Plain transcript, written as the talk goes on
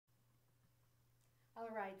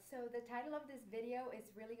Alright, so the title of this video is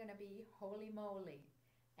really going to be Holy Moly.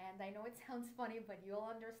 And I know it sounds funny, but you'll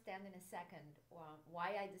understand in a second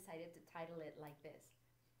why I decided to title it like this.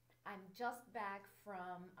 I'm just back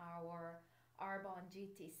from our Arbonne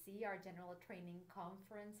GTC, our General Training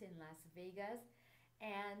Conference in Las Vegas.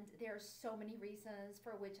 And there are so many reasons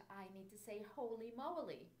for which I need to say Holy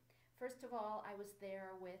Moly. First of all, I was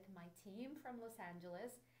there with my team from Los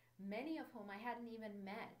Angeles, many of whom I hadn't even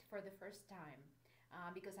met for the first time.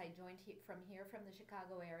 Because I joined from the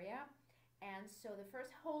Chicago area. And so the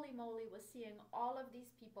first Holy Moly was seeing all of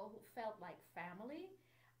these people who felt like family,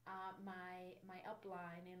 my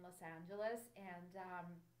upline in Los Angeles, and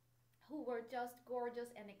who were just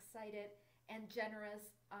gorgeous and excited and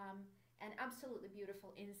generous and absolutely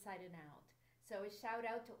beautiful inside and out. So a shout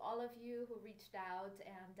out to all of you who reached out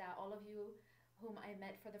and all of you whom I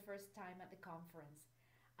met for the first time at the conference.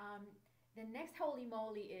 The next Holy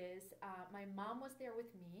Moly is my mom was there with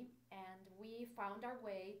me, and we found our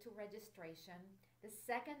way to registration. The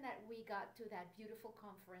second that we got to that beautiful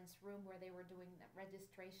conference room where they were doing that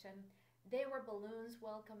registration, there were balloons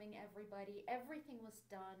welcoming everybody. Everything was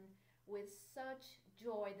done with such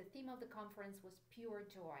joy. The theme of the conference was pure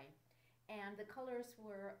joy. And the colors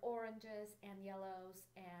were oranges and yellows,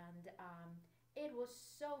 and it was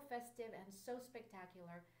so festive and so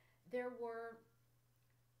spectacular. There were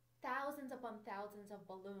thousands upon thousands of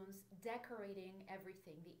balloons decorating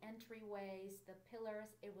everything, the entryways, the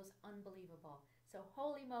pillars. It was unbelievable. So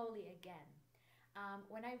Holy Moly again.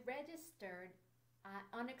 When I registered,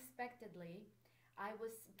 unexpectedly, I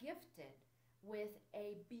was gifted with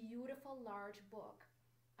a beautiful large book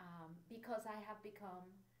because I have become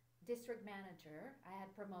district manager. I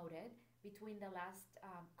had promoted between the last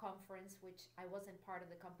conference, which I wasn't part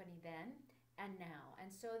of the company then, and now.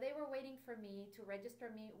 And so they were waiting for me to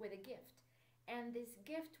register me with a gift. And this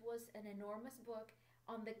gift was an enormous book.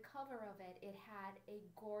 On the cover of it, it had a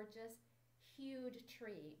gorgeous, huge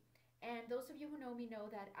tree. And those of you who know me know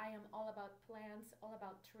that I am all about plants, all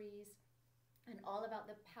about trees, and all about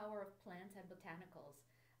the power of plants and botanicals.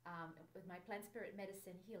 With my plant spirit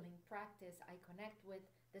medicine healing practice, I connect with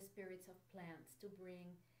the spirits of plants to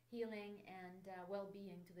bring healing and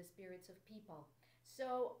well-being to the spirits of people.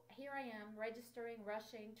 So here I am registering,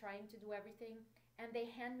 rushing, trying to do everything, and they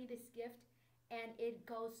hand me this gift, and it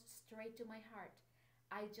goes straight to my heart.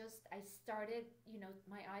 I started,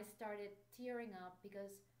 my eyes started tearing up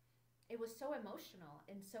because it was so emotional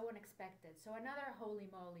and so unexpected. So another Holy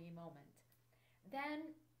Moly moment. Then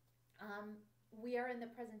we are in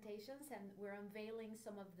the presentations, and we're unveiling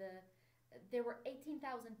some of there were 18,000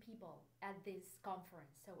 people at this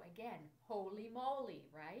conference. So again, Holy Moly,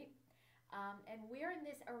 right? And we're in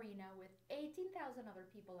this arena with 18,000 other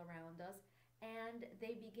people around us, and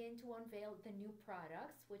they begin to unveil the new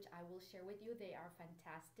products, which I will share with you. They are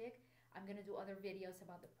fantastic. I'm going to do other videos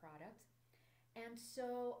about the products. And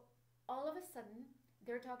so all of a sudden,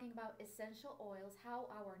 they're talking about essential oils, how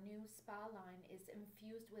our new spa line is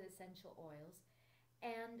infused with essential oils.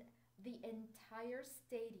 And the entire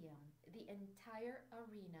stadium, the entire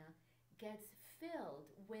arena gets filled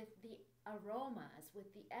with the aromas, with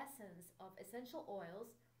the essence of essential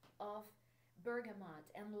oils of bergamot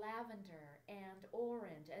and lavender and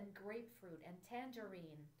orange and grapefruit and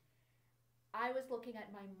tangerine. I was looking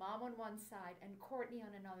at my mom on one side and Courtney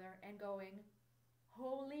on another and going,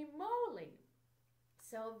 Holy Moly!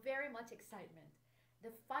 So very much excitement.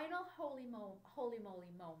 The final Holy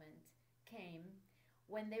Moly moment came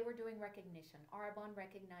when they were doing recognition. Arbonne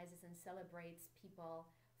recognizes and celebrates people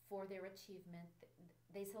for their achievement.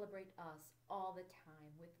 They celebrate us all the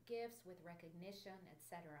time with gifts, with recognition,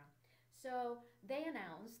 etc. So they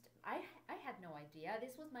announced, I had no idea,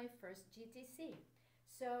 this was my first GTC.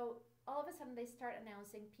 So all of a sudden they start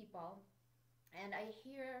announcing people, and I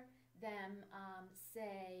hear them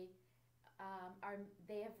say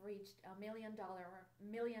they have reached a $1 million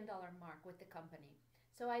mark with the company.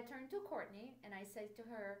 So I turned to Courtney and I said to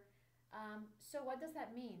her, so what does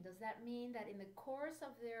that mean? Does that mean that in the course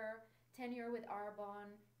of their tenure with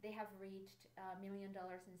Arbonne, they have reached $1 million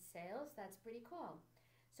in sales? That's pretty cool.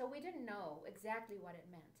 So we didn't know exactly what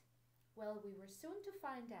it meant. Well, we were soon to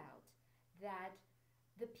find out that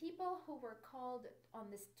the people who were called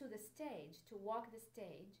to the stage, to walk the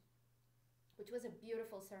stage, which was a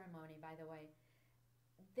beautiful ceremony, by the way,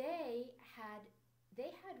 they had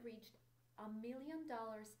reached $1 million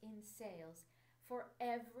in sales for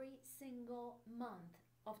every single month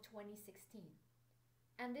of 2016.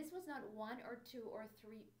 And this was not one or two or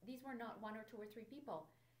three, these were not one or two or three people.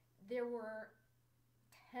 There were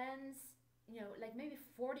tens, like maybe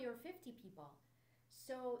 40 or 50 people.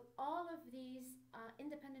 So all of these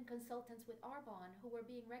independent consultants clients with Arbonne who were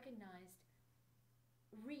being recognized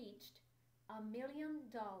reached $1 million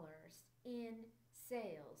in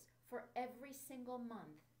sales for every single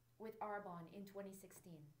month with Arbonne in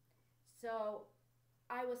 2016. So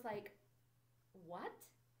I was like, what?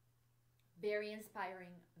 Very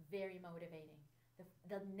inspiring, very motivating.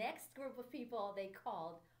 The next group of people they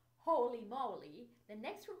called Holy Moly, the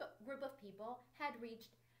next group of people had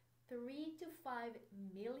reached $3 to $5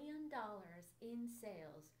 million in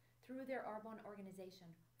sales through their Arbonne organization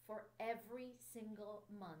for every single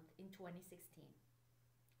month in 2016.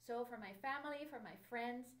 So for my family, for my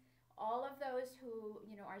friends, all of those who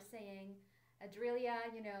are saying, Adrilia,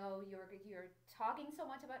 you're talking so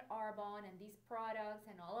much about Arbonne and these products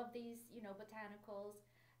and all of these botanicals,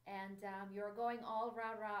 and you're going all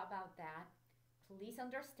rah-rah about that. Please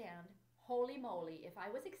understand, holy moly, if I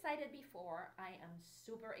was excited before, I am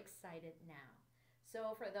super excited now.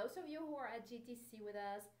 So for those of you who are at GTC with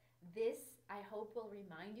us, this I hope will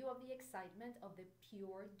remind you of the excitement, of the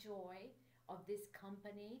pure joy of this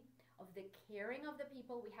company, of the caring of the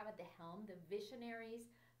people we have at the helm, the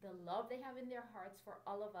visionaries, the love they have in their hearts for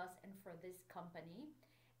all of us and for this company.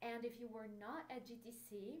 And if you were not at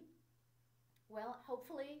GTC, well,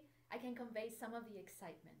 hopefully I can convey some of the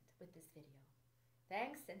excitement with this video.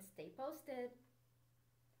 Thanks and stay posted.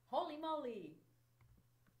 Holy moly!